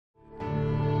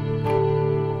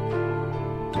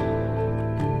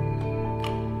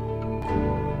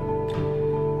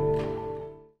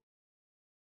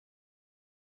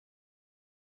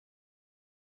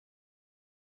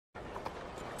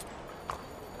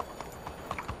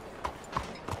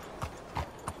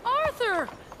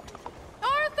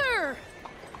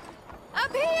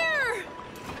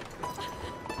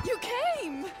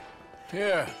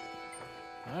Yeah,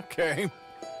 I came.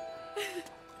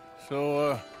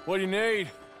 So, what do you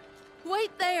need? Wait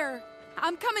there!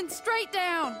 I'm coming straight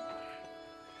down!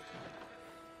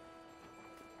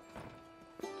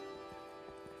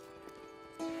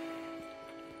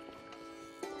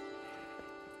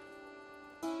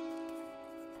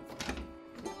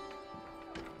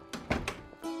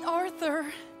 Arthur.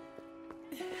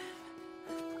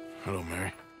 Hello,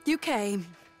 Mary. You came.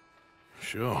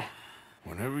 Sure.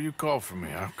 Whenever you call for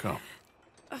me, I'll come.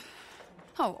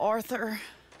 Oh, Arthur.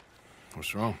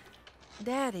 What's wrong?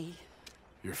 Daddy.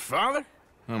 Your father?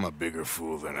 I'm a bigger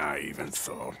fool than I even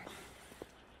thought.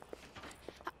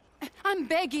 I'm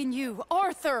begging you,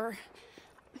 Arthur.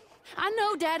 I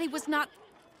know Daddy was not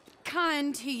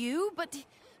kind to you, but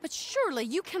surely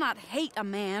you cannot hate a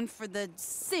man for the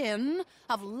sin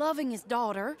of loving his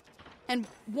daughter and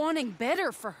wanting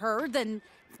better for her than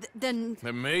Than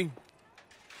me?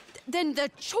 than the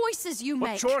choices you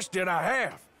make. What choice did I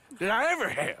have? Did I ever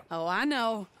have? Oh, I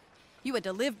know. You had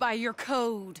to live by your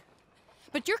code.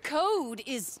 But your code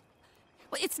is...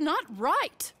 well, it's not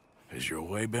right. Has your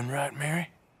way been right, Mary?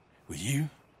 With you?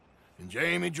 And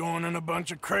Jamie joining a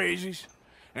bunch of crazies?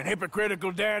 And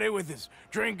hypocritical daddy with his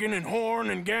drinking and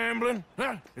whoring and gambling?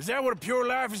 Huh? Is that what a pure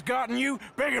life has gotten you?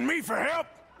 Begging me for help?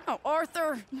 Oh,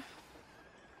 Arthur.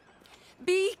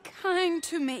 Be kind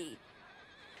to me.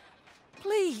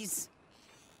 Please.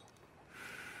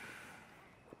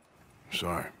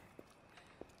 Sorry.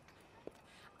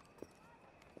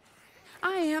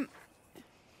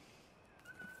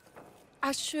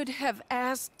 I should have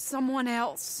asked someone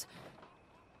else,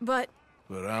 but...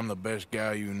 But I'm the best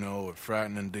guy you know at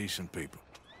frightening decent people.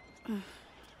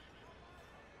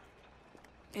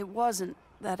 It wasn't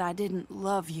that I didn't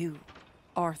love you,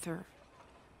 Arthur.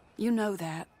 You know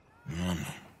that. No.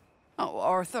 Oh,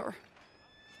 Arthur.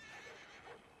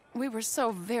 We were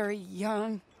so very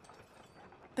young.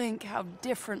 Think how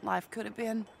different life could have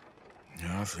been.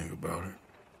 Yeah, I think about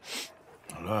it.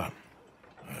 A lot.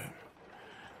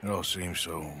 It all seems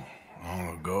so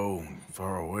long ago and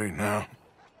far away now.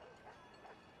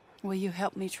 Will you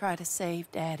help me try to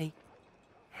save Daddy?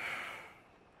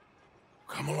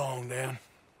 Come along, Dan.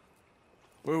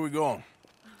 Where are we going?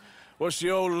 What's the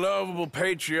old lovable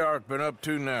patriarch been up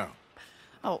to now?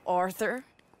 Oh, Arthur,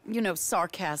 you know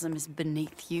sarcasm is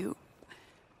beneath you.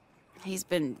 He's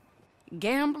been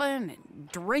gambling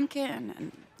and drinking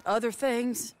and other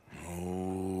things.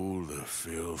 Oh, the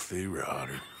filthy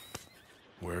rotter.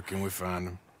 Where can we find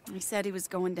him? He said he was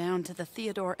going down to the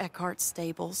Theodore Eckhart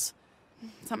stables.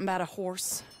 Something about a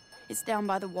horse. It's down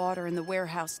by the water in the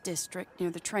warehouse district near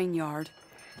the train yard.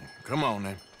 Come on,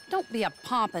 then. Don't be a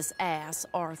pompous ass,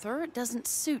 Arthur. It doesn't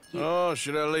suit you. Oh,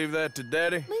 should I leave that to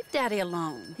Daddy? Leave Daddy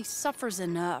alone. He suffers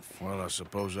enough. Well, I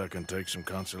suppose I can take some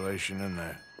consolation in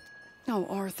that. Oh,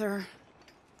 Arthur.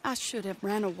 I should have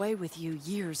ran away with you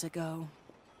years ago.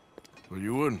 Well,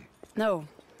 you wouldn't. No,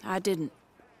 I didn't.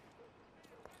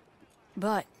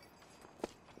 But...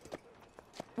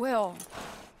 well...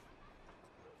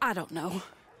 I don't know.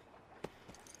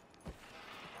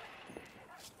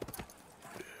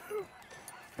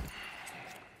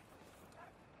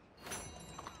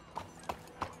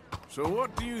 So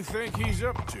what do you think he's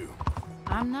up to?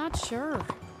 I'm not sure.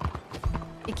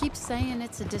 He keeps saying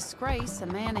it's a disgrace a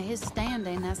man of his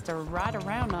standing has to ride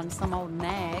around on some old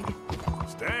nag.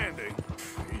 Standing?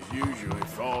 He's usually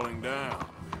falling down.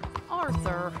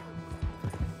 Arthur.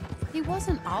 He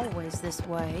wasn't always this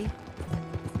way,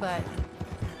 but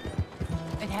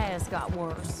it has got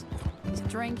worse. He's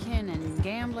drinking and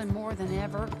gambling more than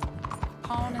ever,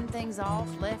 pawning things off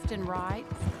left and right,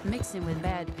 mixing with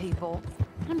bad people.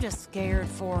 I'm just scared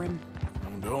for him.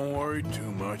 Don't worry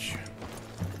too much.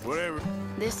 Whatever.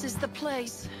 This is the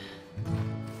place.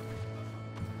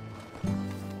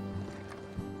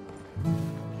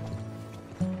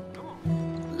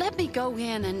 Let me go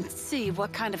in and see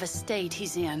what kind of a state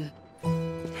he's in.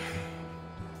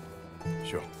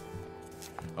 Sure.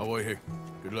 I'll wait here.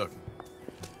 Good luck.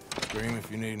 Scream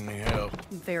if you need any help.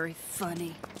 Very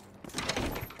funny.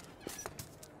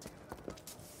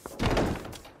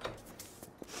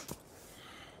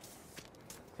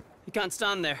 You can't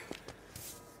stand there.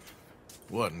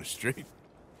 What, in the street?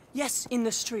 Yes, in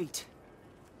the street.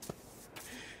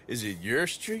 Is it your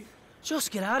street?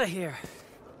 Just get out of here.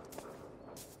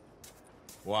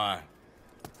 Why?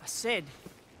 I said,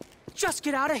 just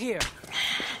get out of here.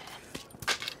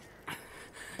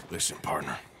 Listen,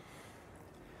 partner.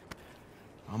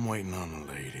 I'm waiting on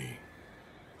the lady.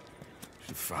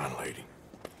 She's a fine lady.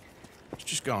 She's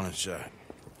just gone inside.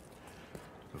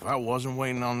 If I wasn't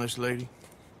waiting on this lady,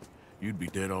 you'd be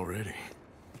dead already.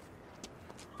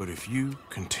 But if you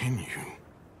continue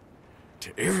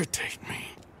to irritate me,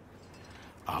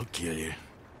 I'll kill you.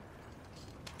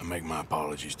 I make my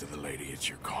apologies to the lady. It's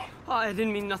your call. Oh, I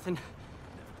didn't mean nothing.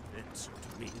 It's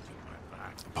to me.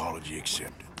 Apology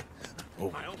accepted.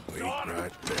 Oh, wait, daughter.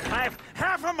 right there. I have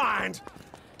half a mind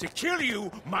to kill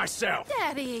you myself.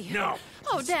 Daddy! No.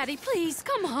 Oh, Daddy, please,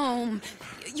 come home.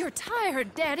 You're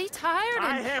tired, Daddy, tired and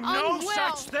I am no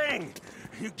unwell. such thing.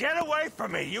 You get away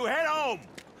from me. You head home.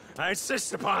 I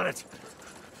insist upon it.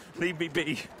 Leave me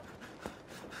be.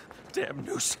 Damn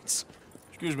nuisance.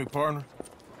 Excuse me, partner.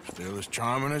 Still as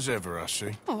charming as ever, I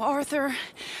see. Oh, Arthur,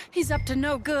 he's up to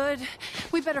no good.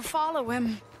 We better follow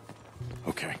him.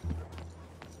 Okay.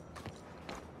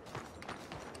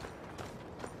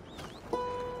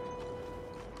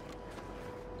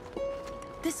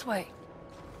 This way.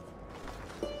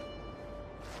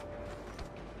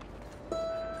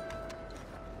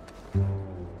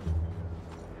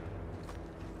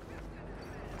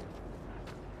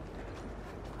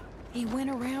 He went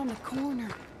around the corner.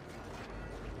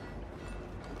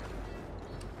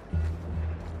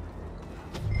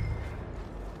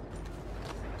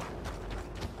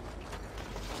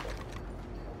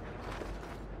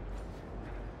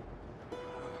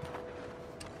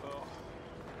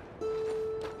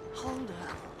 Hold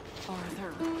up,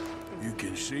 Arthur. You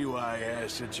can see why he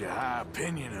has such a high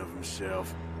opinion of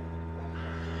himself.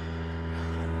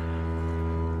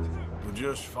 We'll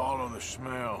just follow the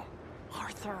smell.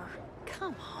 Arthur,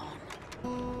 come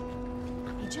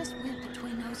on. He just went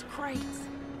between those crates.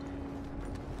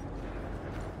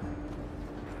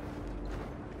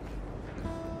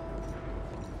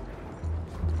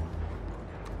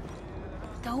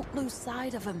 Don't lose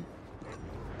sight of him.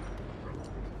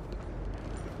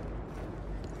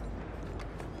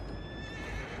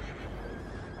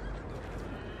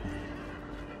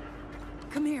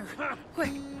 Come here,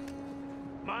 quick.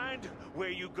 Mind where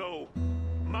you go.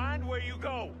 Mind where you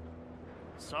go.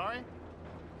 Sorry?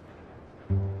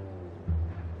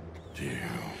 Do you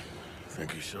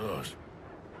think he saw us?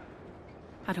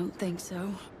 I don't think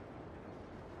so.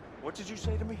 What did you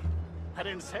say to me? I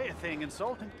didn't say a thing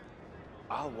insulting.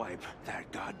 I'll wipe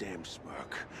that goddamn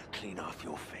smirk clean off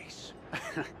your face.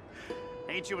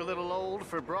 Ain't you a little old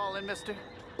for brawling, mister?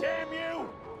 Damn you!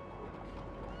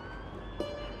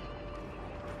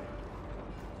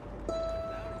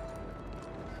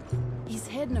 He's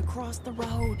heading across the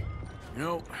road. You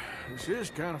know, this is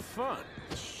kind of fun.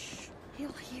 Shh,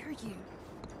 he'll hear you.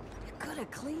 You could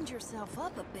have cleaned yourself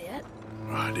up a bit.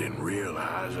 I didn't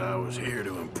realize I was here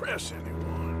to impress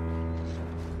anyone.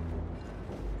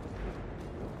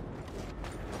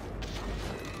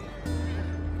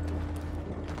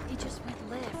 He just went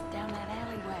left down that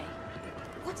alleyway.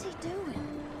 What's he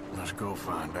doing? Let's go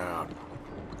find out.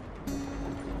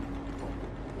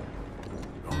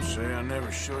 Don't say I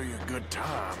never show you a good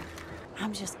time.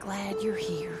 I'm just glad you're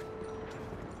here.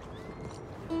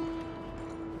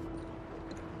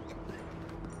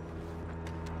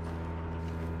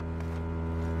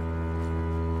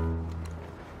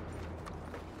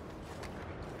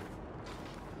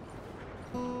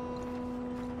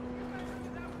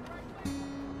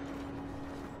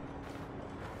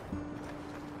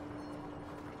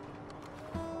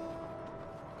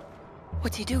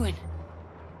 What's he doing?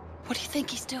 What do you think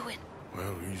he's doing?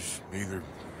 Well, he's either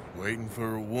waiting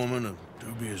for a woman of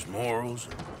dubious morals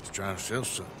or he's trying to sell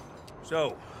something.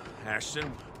 So,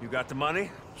 Ashton, you got the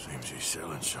money? Seems he's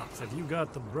selling something. Have you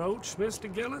got the brooch,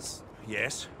 Mr. Gillis?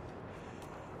 Yes.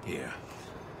 Here.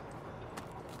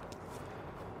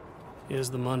 Here's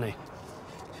the money.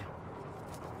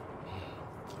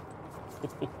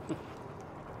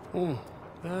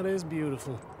 That is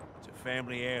beautiful. It's a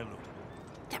family heirloom.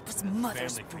 That was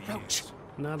Mother's Family for brooch. years.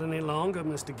 Not any longer,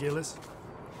 Mr. Gillis.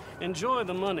 Enjoy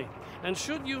the money, and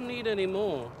should you need any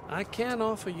more, I can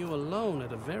offer you a loan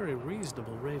at a very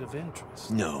reasonable rate of interest.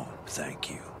 No, thank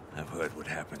you. I've heard what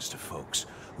happens to folks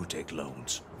who take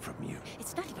loans from you.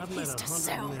 It's not even I've met his to 100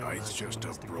 sell. men No, it's like just you,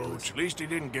 a Mr. brooch. Gillis. At least he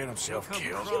didn't get himself Come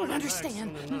killed. You don't Right,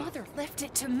 understand. soon enough. Mother left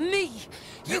it to me.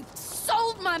 You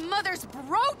sold my mother's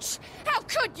brooch? How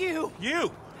could you?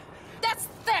 You! That's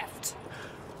theft.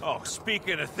 Oh,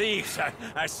 speaking of thieves,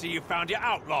 I see you found your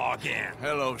outlaw again.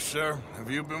 Hello, sir.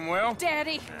 Have you been well?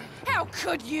 Daddy, how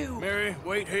could you? Mary,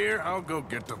 wait here. I'll go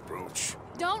get the brooch.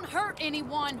 Don't hurt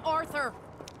anyone, Arthur.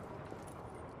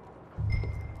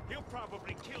 He'll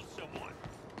probably kill someone.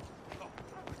 Oh,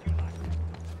 you like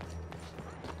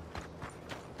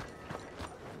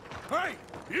it.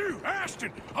 Hey, you,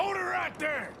 Ashton! Hold her right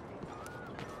there!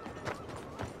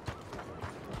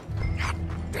 God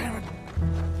damn it.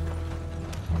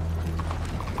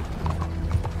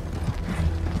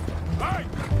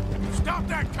 Hey!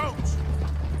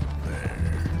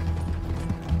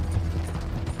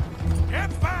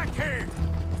 Get back here!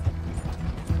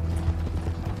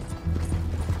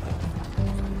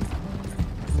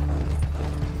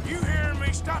 You hearing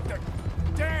me? Stop the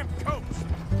damn coach!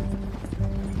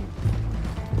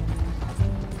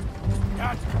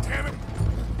 God damn it!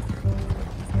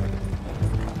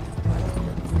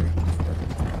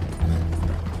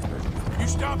 You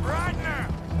stop right now!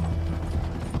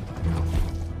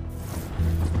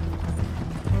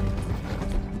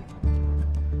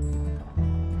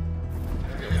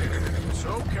 It's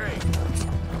okay.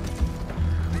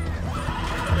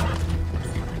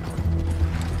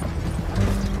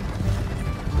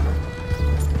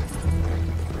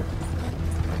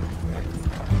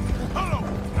 Hello,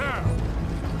 now.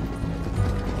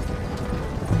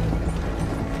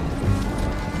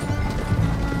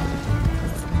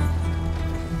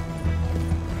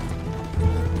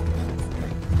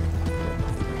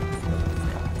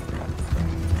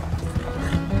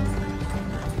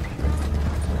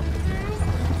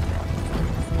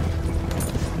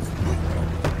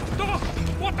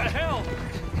 What the hell?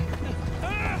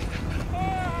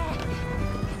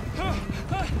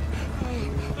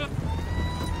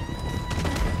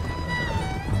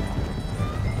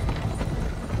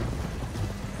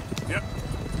 Yep.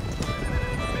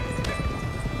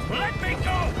 Let me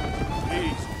go!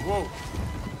 Please. Whoa.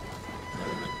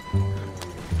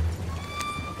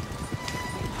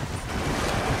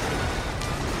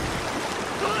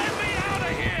 Let me out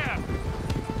of here!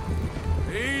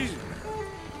 Easy.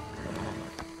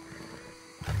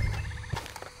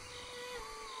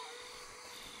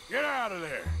 Get out of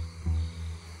there.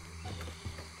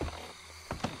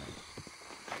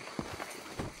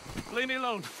 Leave me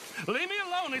alone. Leave me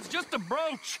alone. It's just a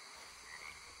brooch.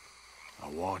 I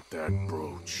want that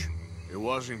brooch. It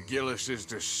wasn't Gillis's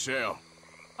to sell.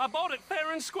 I bought it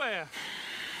fair and square.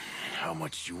 How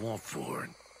much do you want for it?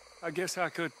 I guess I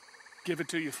could give it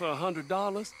to you for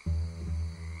 $100.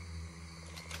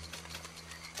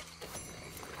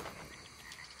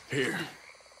 Here.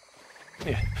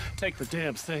 Here, take the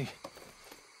damn thing.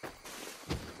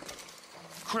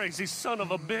 Crazy son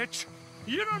of a bitch.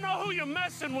 You don't know who you're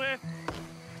messing with.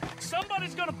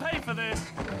 Somebody's gonna pay for this.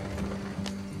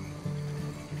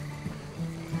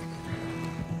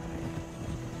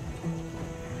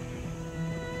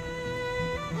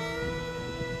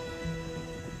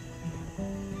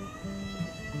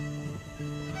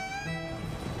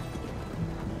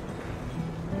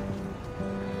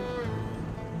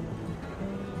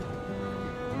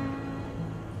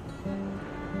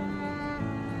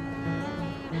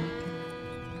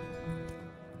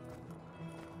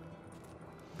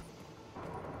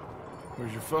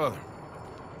 Where's your father?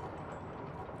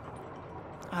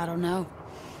 I don't know.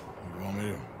 You want me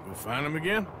to go find him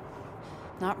again?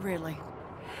 Not really.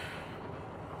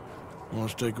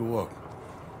 Let's take a walk.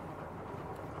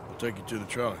 I'll take you to the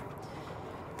trolley.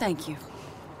 Thank you.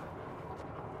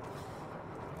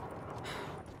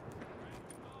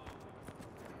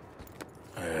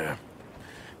 Yeah.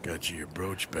 Got you your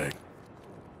brooch back.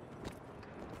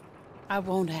 I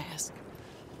won't ask.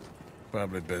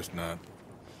 Probably best not.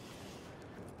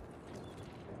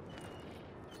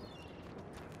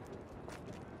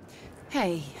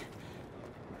 Hey.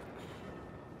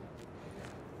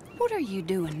 What are you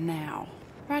doing now?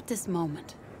 Right this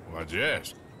moment? Why'd you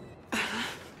ask?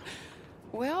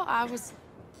 Well, I was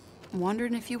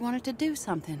wondering if you wanted to do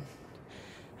something.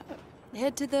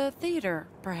 Head to the theater,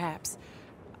 perhaps.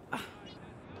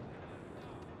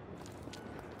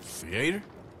 Theater?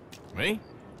 Me?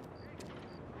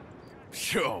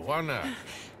 Sure, why not?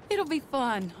 It'll be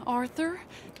fun, Arthur.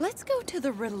 Let's go to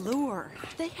the Relure.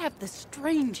 They have the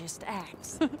strangest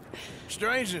acts.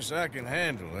 Strangeness I can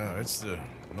handle. It's the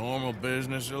normal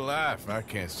business of life. I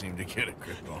can't seem to get a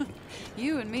grip on.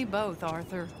 You and me both,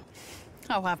 Arthur.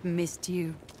 Oh, I've missed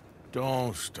you.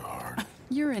 Don't start.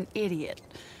 You're an idiot.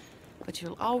 But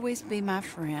you'll always be my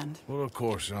friend. Well, of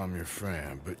course I'm your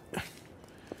friend, but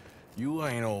you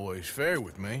ain't always fair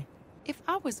with me. If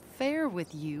I was fair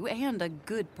with you and a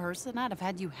good person, I'd have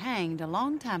had you hanged a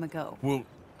long time ago. Well,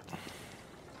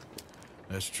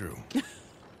 that's true.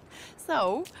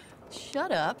 So,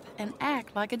 shut up and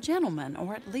act like a gentleman,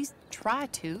 or at least try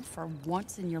to for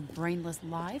once in your brainless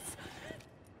life.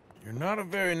 You're not a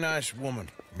very nice woman,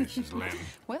 Mrs. Lynn.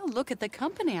 Well, look at the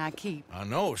company I keep. I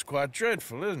know, it's quite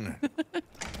dreadful, isn't it?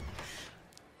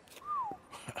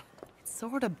 It's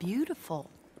sort of beautiful,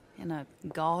 in a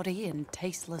gaudy and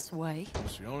tasteless way.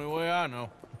 It's the only way I know.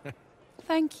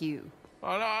 Thank you.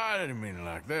 Oh, no, I didn't mean it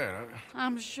like that.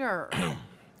 I'm sure.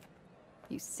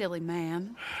 You silly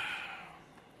man.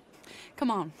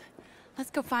 Come on, let's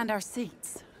go find our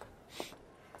seats.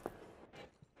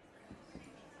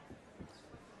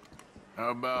 How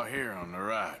about here on the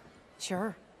right?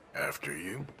 Sure. After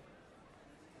you.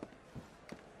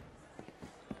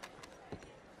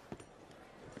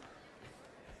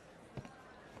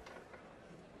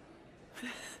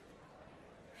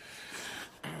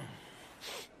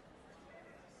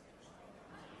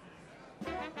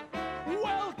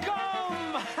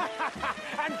 Welcome!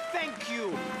 And thank you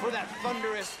for that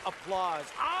thunderous applause.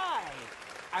 I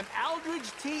am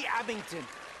Aldridge T. Abington,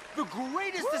 the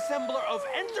greatest assembler of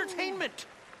entertainment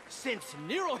since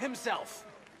Nero himself.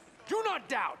 Do not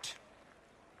doubt.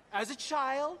 As a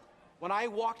child, when I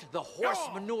walked the horse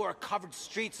manure-covered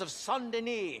streets of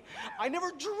Saint-Denis, I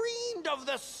never dreamed of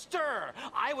the stir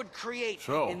I would create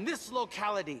in this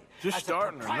locality just as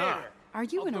starting a or not? proprietor Are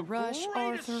you in a of the rush,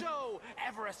 greatest Arthur? show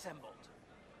ever assembled.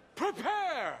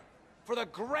 Prepare for the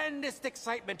grandest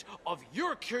excitement of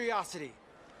your curiosity.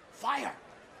 Fire,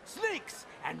 snakes,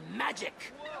 and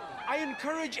magic. I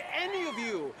encourage any of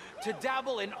you to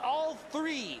dabble in all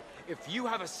three if you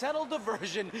have a settled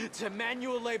aversion to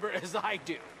manual labor as I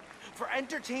do. For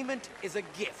entertainment is a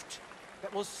gift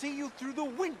that will see you through the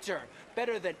winter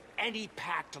better than any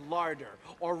packed larder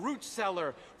or root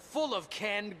cellar full of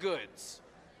canned goods.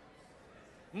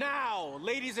 Now,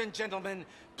 ladies and gentlemen,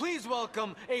 please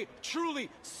welcome a truly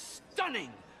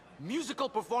stunning musical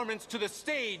performance to the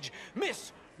stage,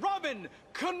 Miss Robin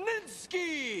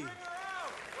Koninsky!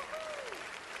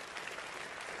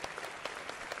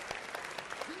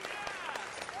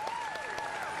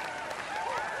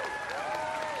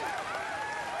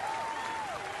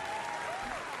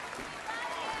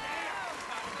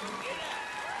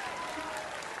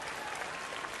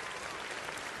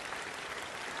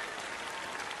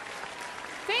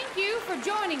 Thank you for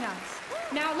joining us.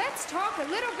 Now let's talk a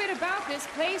little bit about this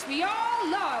place we all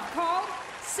love called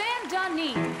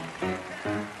Saint-Denis.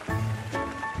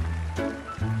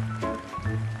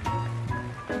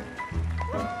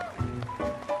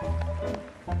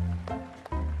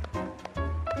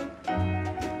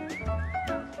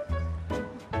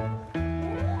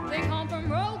 They come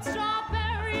from Road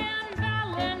Strawberry and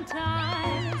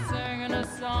Valentine, singing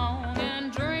a song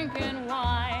and drinking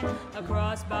wine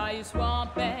across Bayou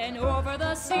Swamp and over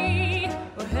the sea.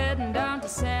 We're heading down to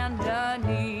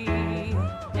Saint-Denis.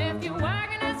 If your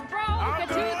wagon is broke, get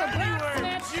to the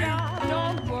blacksmith shop.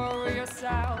 Don't worry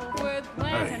yourself with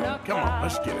planting a come on,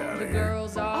 let's get out of The here.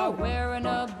 girls are wearing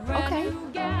a brand Okay, new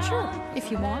gown. sure,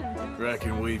 if you want.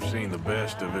 Reckon we've seen the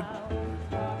best of it.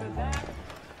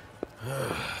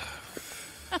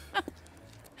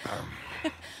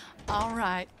 All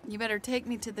right, you better take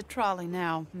me to the trolley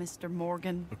now, Mr.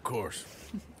 Morgan. Of course.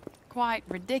 Quite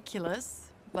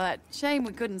ridiculous, but shame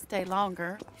we couldn't stay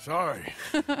longer. Sorry.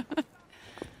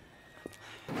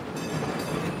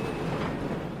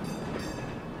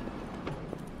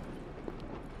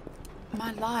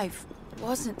 My life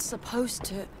wasn't supposed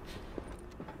to...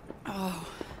 Oh.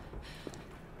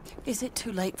 Is it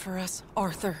too late for us,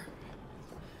 Arthur?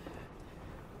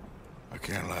 I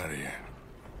can't lie to you.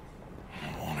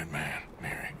 I'm a wanted man,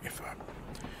 Mary. If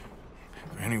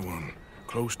anyone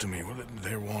close to me, well,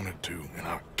 they're wanted too. And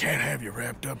I can't have you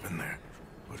wrapped up in there.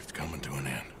 But it's coming to an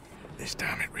end. This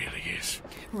time it really is.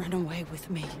 Run away with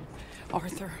me,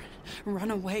 Arthur. Run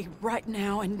away right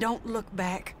now and don't look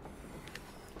back.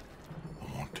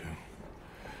 I want to.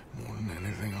 More than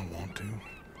anything, I want to.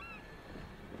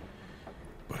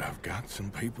 But I've got some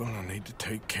people I need to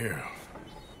take care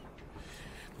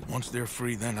of. Once they're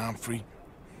free, then I'm free.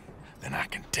 Then I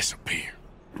can disappear.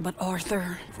 But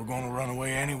Arthur... If we're gonna run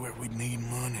away anywhere, we'd need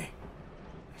money.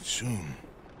 Soon,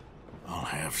 I'll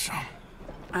have some.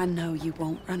 I know you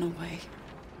won't run away.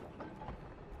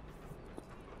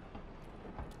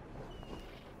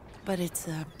 But it's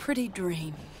a pretty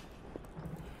dream.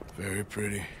 Very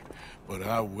pretty, but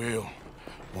I will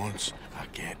once I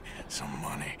get some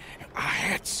money. I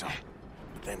had some,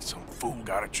 but then some fool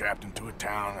got it trapped into a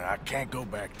town that I can't go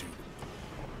back to.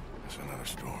 That's another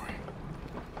story.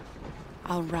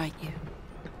 I'll write you.